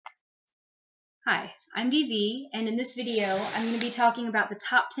Hi, I'm DV, and in this video, I'm going to be talking about the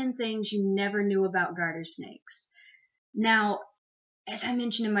top 10 things you never knew about garter snakes. Now, as I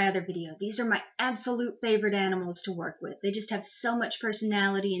mentioned in my other video, these are my absolute favorite animals to work with. They just have so much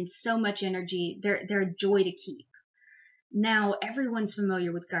personality and so much energy. They're a joy to keep. Now, everyone's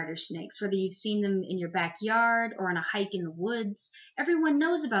familiar with garter snakes, whether you've seen them in your backyard or on a hike in the woods. Everyone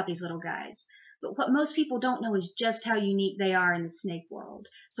knows about these little guys. But what most people don't know is just how unique they are in the snake world.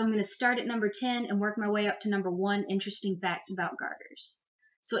 So I'm going to start at number 10 and work my way up to number 1, interesting facts about garters.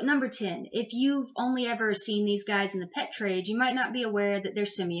 So at number 10, if you've only ever seen these guys in the pet trade, you might not be aware that they're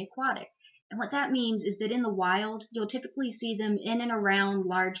semi-aquatic. And what that means is that in the wild, you'll typically see them in and around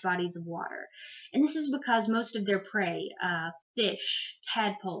large bodies of water. And this is because most of their prey, fish,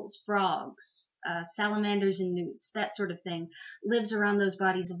 tadpoles, frogs, salamanders and newts, that sort of thing, lives around those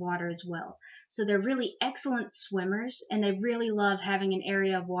bodies of water as well. So they're really excellent swimmers, and they really love having an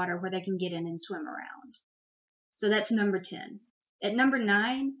area of water where they can get in and swim around. So that's number 10. At number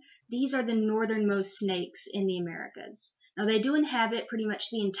 9, these are the northernmost snakes in the Americas. Now, they do inhabit pretty much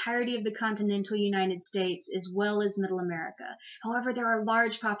the entirety of the continental United States as well as Middle America. However, there are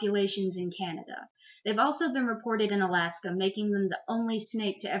large populations in Canada. They've also been reported in Alaska, making them the only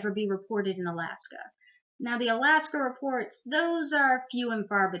snake to ever be reported in Alaska. Now, the Alaska reports, those are few and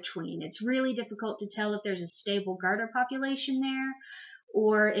far between. It's really difficult to tell if there's a stable garter population there,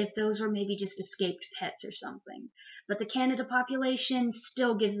 or if those were maybe just escaped pets or something. But the Canada population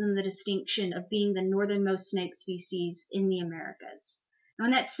still gives them the distinction of being the northernmost snake species in the Americas. Now,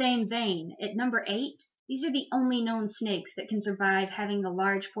 in that same vein, at number 8, these are the only known snakes that can survive having a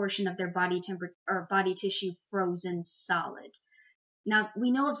large portion of their body tissue frozen solid. Now,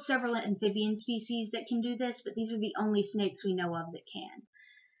 we know of several amphibian species that can do this, but these are the only snakes we know of that can.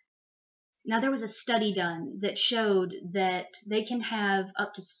 Now, there was a study done that showed that they can have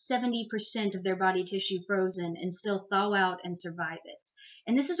up to 70% of their body tissue frozen and still thaw out and survive it.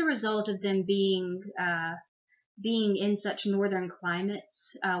 And this is a result of them being in such northern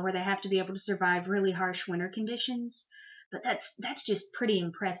climates where they have to be able to survive really harsh winter conditions. But that's just pretty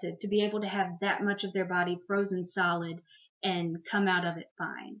impressive to be able to have that much of their body frozen solid and come out of it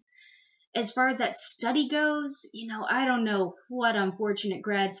fine. As far as that study goes, I don't know what unfortunate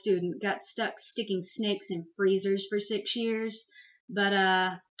grad student got stuck sticking snakes in freezers for 6 years,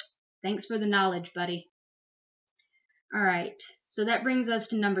 but thanks for the knowledge, buddy. All right, so that brings us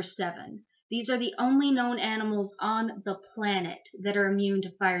to number 7. These are the only known animals on the planet that are immune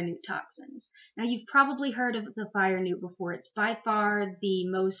to fire newt toxins. Now, you've probably heard of the fire newt before. It's by far the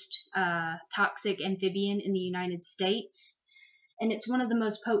most toxic amphibian in the United States. And it's one of the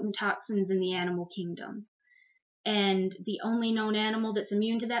most potent toxins in the animal kingdom. And the only known animal that's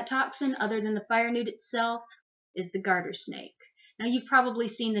immune to that toxin, other than the fire newt itself, is the garter snake. Now, you've probably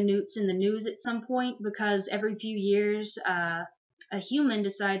seen the newts in the news at some point because every few years a human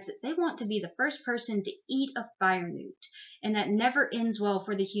decides that they want to be the first person to eat a fire newt. And that never ends well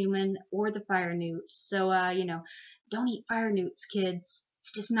for the human or the fire newt. So, don't eat fire newts, kids.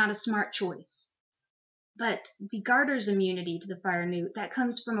 It's just not a smart choice. But the garter's immunity to the fire newt, that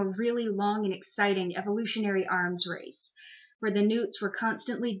comes from a really long and exciting evolutionary arms race, where the newts were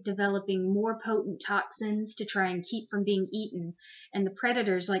constantly developing more potent toxins to try and keep from being eaten, and the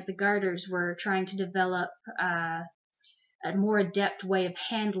predators, like the garters, were trying to develop a more adept way of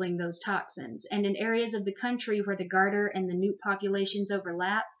handling those toxins. And in areas of the country where the garter and the newt populations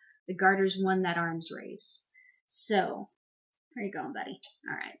overlap, the garters won that arms race. So, where you going, buddy?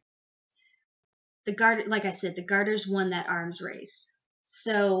 All right. The garter, like I said, the garters won that arms race.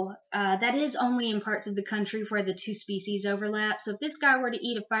 So that is only in parts of the country where the two species overlap. So if this guy were to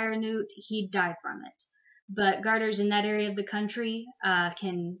eat a fire newt, he'd die from it. But garters in that area of the country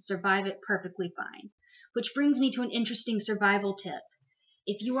can survive it perfectly fine. Which brings me to an interesting survival tip.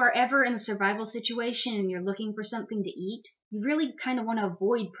 If you are ever in a survival situation and you're looking for something to eat, you really kind of want to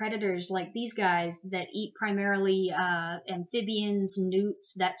avoid predators like these guys that eat primarily amphibians,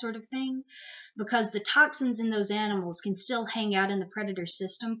 newts, that sort of thing, because the toxins in those animals can still hang out in the predator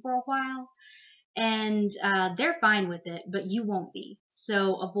system for a while, and they're fine with it, but you won't be.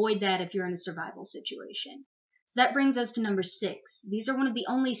 So avoid that if you're in a survival situation. So that brings us to number 6. These are one of the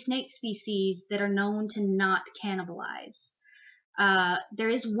only snake species that are known to not cannibalize. There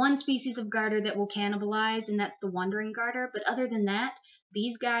is one species of garter that will cannibalize, and that's the wandering garter. But other than that,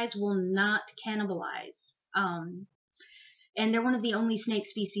 these guys will not cannibalize. And they're one of the only snake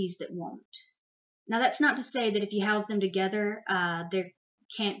species that won't. Now, that's not to say that if you house them together, there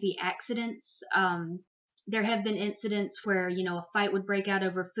can't be accidents. There have been incidents where, a fight would break out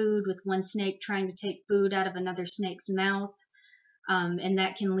over food with one snake trying to take food out of another snake's mouth. and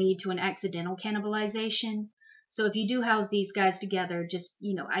that can lead to an accidental cannibalization. So if you do house these guys together, just,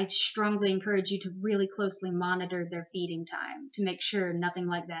 I strongly encourage you to really closely monitor their feeding time to make sure nothing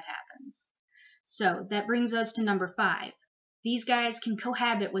like that happens. So that brings us to number 5. These guys can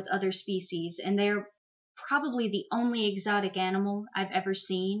cohabit with other species, and they're probably the only exotic animal I've ever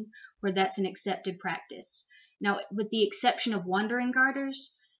seen where that's an accepted practice. Now, with the exception of wandering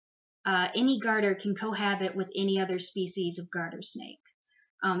garters, any garter can cohabit with any other species of garter snake.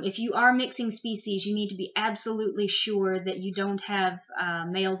 If you are mixing species, you need to be absolutely sure that you don't have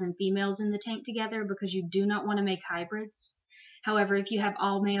males and females in the tank together, because you do not want to make hybrids. However, if you have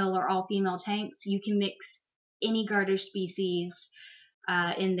all male or all female tanks, you can mix any garter species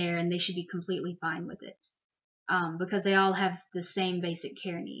in there, and they should be completely fine with it, because they all have the same basic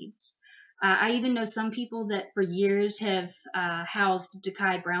care needs. I even know some people that for years have housed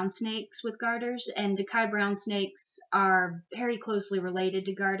Decay brown snakes with garters, and Decay brown snakes are very closely related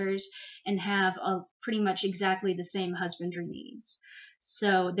to garters and have pretty much exactly the same husbandry needs.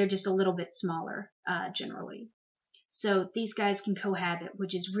 So they're just a little bit smaller generally. So these guys can cohabit,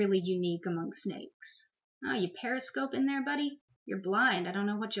 which is really unique among snakes. Oh, you periscope in there, buddy? You're blind. I don't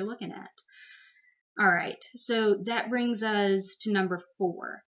know what you're looking at. All right, so that brings us to number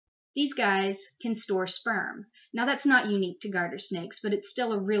 4. These guys can store sperm. Now that's not unique to garter snakes, but it's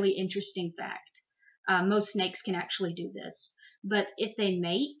still a really interesting fact. Most snakes can actually do this. But if they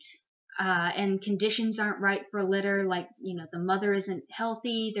mate and conditions aren't right for a litter, like, the mother isn't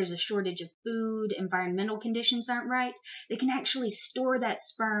healthy, there's a shortage of food, environmental conditions aren't right, they can actually store that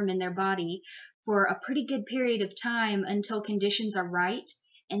sperm in their body for a pretty good period of time until conditions are right,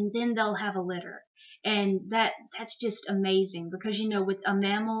 and then they'll have a litter. And that's just amazing, because with a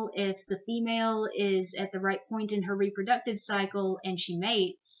mammal, if the female is at the right point in her reproductive cycle and she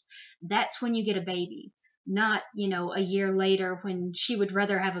mates, that's when you get a baby, not a year later when she would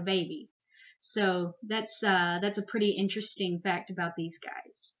rather have a baby. So that's a pretty interesting fact about these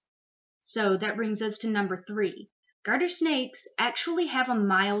guys. So that brings us to number 3. Garter snakes actually have a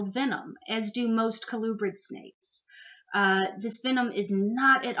mild venom, as do most colubrid snakes. This venom is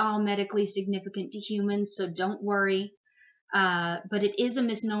not at all medically significant to humans, so don't worry. But it is a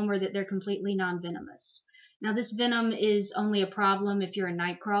misnomer that they're completely non-venomous. Now, this venom is only a problem if you're a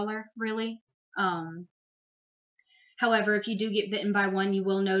night crawler, really. However, if you do get bitten by one, you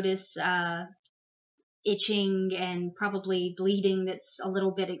will notice itching and probably bleeding that's a little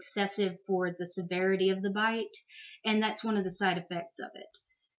bit excessive for the severity of the bite, and that's one of the side effects of it.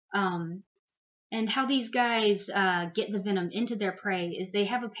 And how these guys get the venom into their prey is they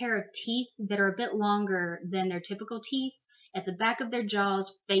have a pair of teeth that are a bit longer than their typical teeth at the back of their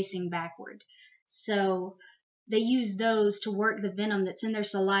jaws facing backward. So they use those to work the venom that's in their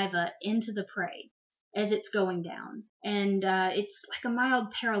saliva into the prey as it's going down. And it's like a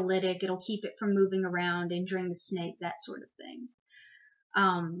mild paralytic. It'll keep it from moving around, injuring the snake, that sort of thing.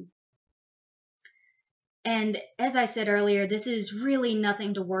 And as I said earlier, this is really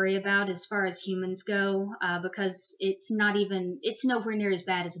nothing to worry about as far as humans go, because it's nowhere near as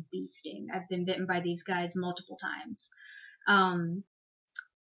bad as a bee sting. I've been bitten by these guys multiple times.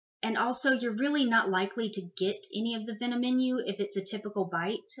 And also, you're really not likely to get any of the venom in you if it's a typical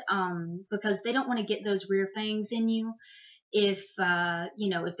bite, because they don't want to get those rear fangs in you if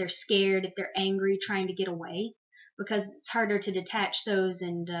they're scared, if they're angry, trying to get away, because it's harder to detach those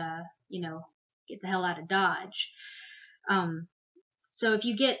and, get the hell out of Dodge. So if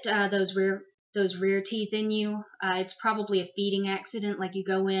you get those rear teeth in you, it's probably a feeding accident. Like, you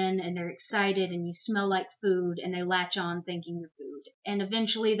go in and they're excited and you smell like food and they latch on thinking you're food, and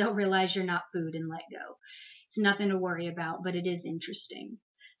eventually they'll realize you're not food and let go. It's nothing to worry about, but it is interesting.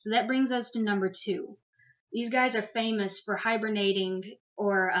 So that brings us to number 2. These guys are famous for hibernating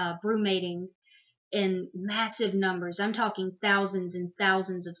or brumating in massive numbers. I'm talking thousands and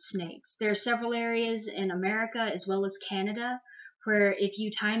thousands of snakes. There are several areas in America as well as Canada where, if you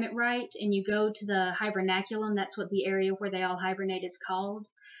time it right and you go to the hibernaculum, that's what the area where they all hibernate is called,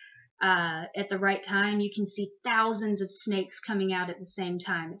 at the right time, you can see thousands of snakes coming out at the same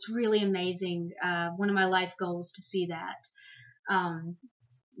time. It's really amazing. One of my life goals to see that.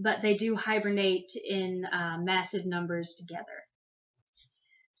 But they do hibernate in massive numbers together.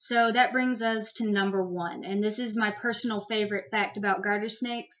 So that brings us to number 1, and this is my personal favorite fact about garter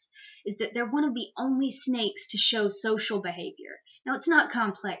snakes, is that they're one of the only snakes to show social behavior. Now, it's not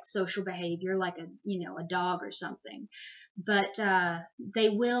complex social behavior like a dog or something, but they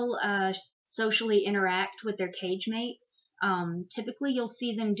will socially interact with their cage mates. Typically, you'll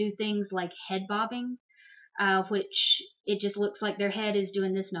see them do things like head bobbing, which it just looks like their head is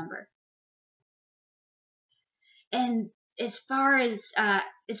doing this number. And As far as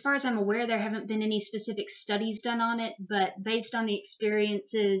I'm aware, there haven't been any specific studies done on it, but based on the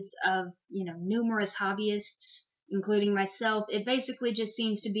experiences of, numerous hobbyists, including myself, it basically just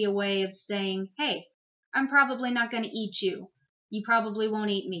seems to be a way of saying, hey, I'm probably not going to eat you. You probably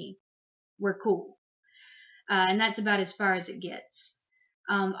won't eat me. We're cool. And that's about as far as it gets.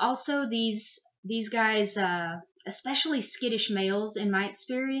 Also, these guys, especially skittish males, in my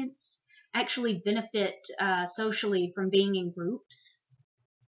experience, actually benefit socially from being in groups.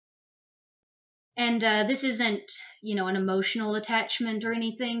 And this isn't, an emotional attachment or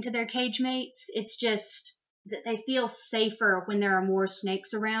anything to their cage mates. It's just that they feel safer when there are more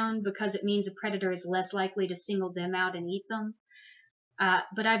snakes around, because it means a predator is less likely to single them out and eat them.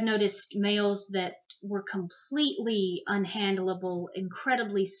 But I've noticed males that were completely unhandleable,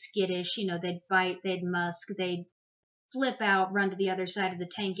 incredibly skittish. They'd bite, they'd musk, they'd flip out, run to the other side of the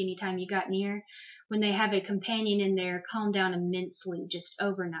tank anytime you got near. When they have a companion in there, calm down immensely just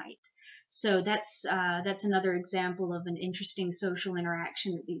overnight. So that's another example of an interesting social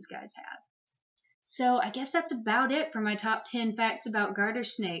interaction that these guys have. So I guess that's about it for my top 10 facts about garter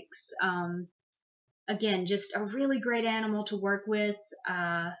snakes. Again, just a really great animal to work with.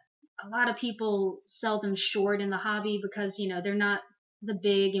 A lot of people sell them short in the hobby because, they're not the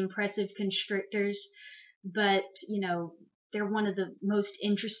big, impressive constrictors, but, they're one of the most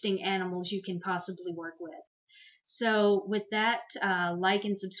interesting animals you can possibly work with. So with that, like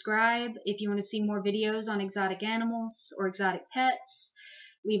and subscribe. If you want to see more videos on exotic animals or exotic pets,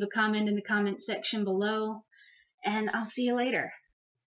 leave a comment in the comment section below, and I'll see you later.